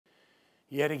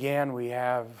Yet again, we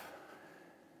have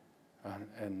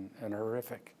an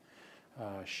horrific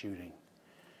shooting.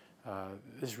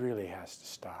 This really has to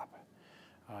stop.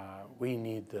 We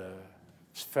need the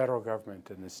federal government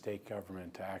and the state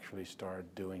government to actually start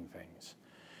doing things.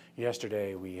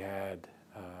 Yesterday, we had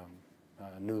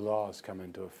new laws come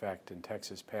into effect in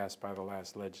Texas passed by the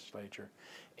last legislature.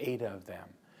 8 of them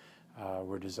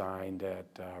were designed at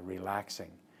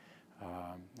relaxing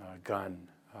gun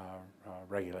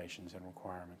regulations and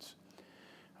requirements.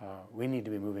 We need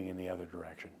to be moving in the other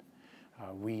direction.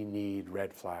 We need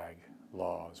red flag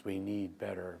laws. We need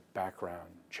better background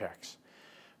checks.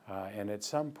 And at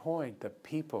some point, the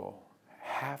people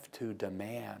have to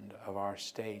demand of our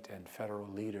state and federal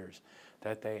leaders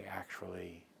that they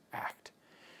actually act.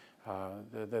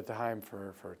 The time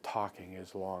for talking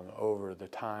is long over. The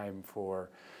time for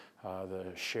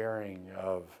the sharing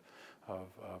of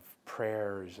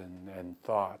prayers and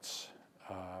thoughts.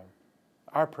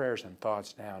 Our prayers and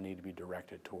thoughts now need to be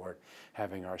directed toward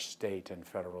having our state and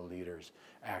federal leaders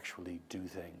actually do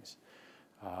things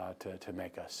to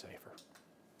make us safer.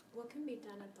 What can be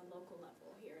done at the local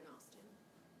level here in Austin?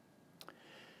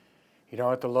 You know,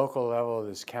 at the local level,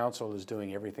 this council is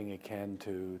doing everything it can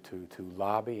to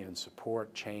lobby and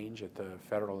support change at the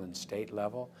federal and state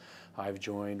level. I've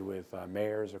joined with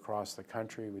mayors across the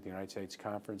country, with the United States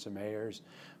Conference of Mayors,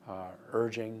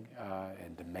 urging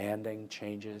and demanding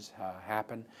changes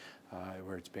happen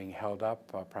where it's being held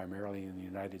up primarily in the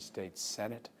United States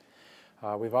Senate.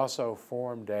 We've also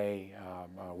formed a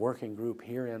working group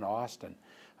here in Austin,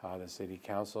 the City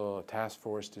Council, a task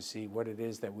force to see what it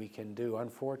is that we can do.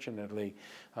 Unfortunately,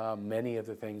 many of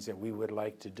the things that we would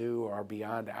like to do are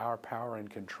beyond our power and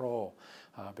control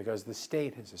because the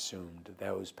state has assumed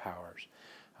those powers.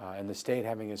 And the state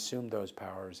having assumed those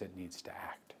powers, it needs to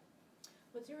act.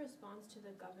 What's your response to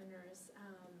the governor's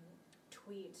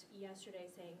tweet yesterday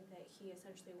saying that he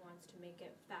essentially wants to make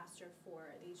it faster for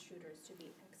these shooters to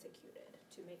be executed,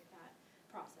 to make that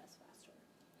process faster?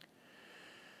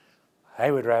 I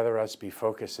would rather us be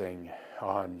focusing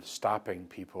on stopping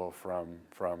people from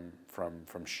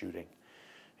shooting,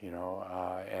 you know,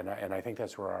 and I think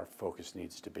that's where our focus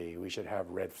needs to be. We should have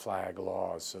red flag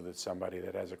laws so that somebody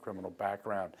that has a criminal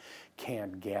background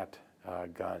can't get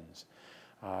guns.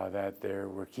 That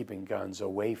we're keeping guns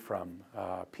away from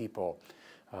people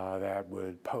that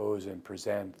would pose and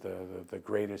present the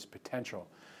greatest potential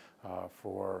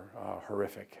for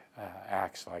horrific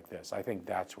acts like this. I think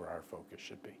that's where our focus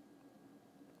should be.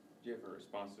 Do you have a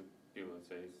response to people that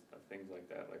say things like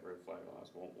that, like red flag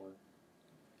laws won't work?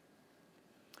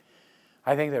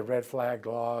 I think that red flag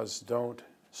laws don't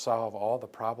solve all the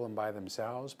problem by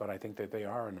themselves, but I think that they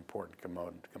are an important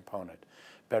component.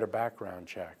 Better background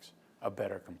checks, a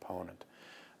better component.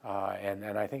 And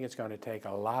I think it's going to take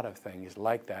a lot of things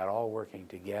like that all working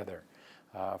together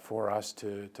for us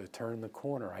to turn the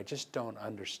corner. I just don't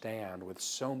understand, with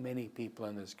so many people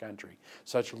in this country,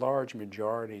 such large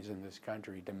majorities in this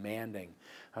country demanding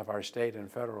of our state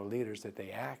and federal leaders that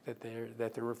they act, that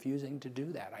they're refusing to do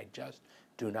that. I just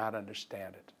do not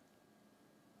understand it.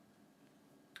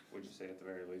 Would you say at the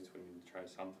very least we need to try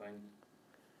something?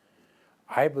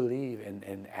 I believe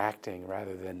in acting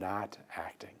rather than not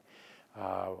acting.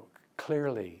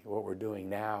 Clearly, what we're doing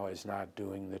now is not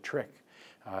doing the trick.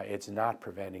 It's not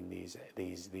preventing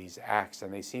these acts,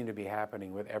 and they seem to be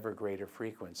happening with ever greater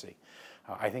frequency.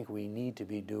 I think we need to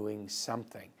be doing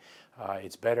something.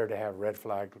 It's better to have red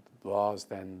flag laws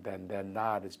than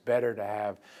not. It's better to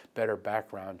have better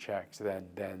background checks than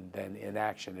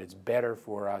inaction. It's better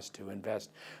for us to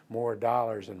invest more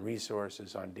dollars and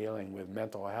resources on dealing with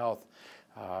mental health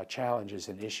challenges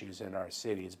and issues in our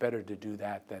city. It's better to do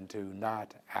that than to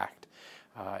not act.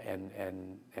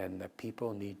 And the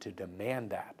people need to demand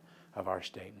that of our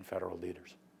state and federal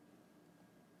leaders.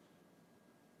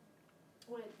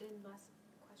 And last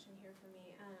question here for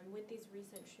me. With these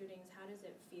recent shootings, how does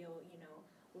it feel, you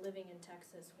know, living in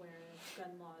Texas where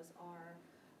gun laws are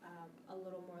a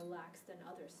little more lax than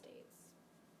other states?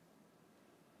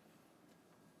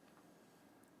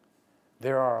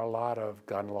 There are a lot of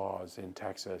gun laws in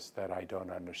Texas that I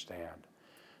don't understand.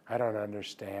 I don't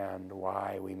understand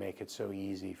why we make it so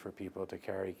easy for people to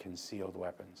carry concealed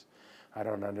weapons. I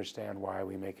don't understand why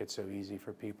we make it so easy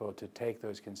for people to take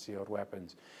those concealed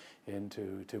weapons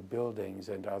into buildings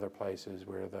and other places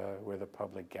where the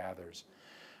public gathers.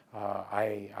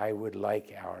 I would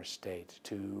like our state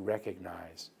to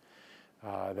recognize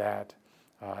that,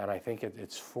 and I think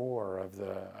it's 4 of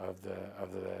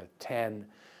the 10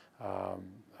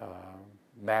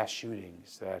 mass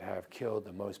shootings that have killed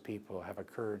the most people have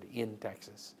occurred in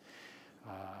Texas.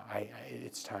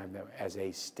 It's time that as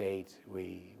a state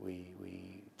we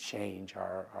change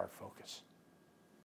our focus.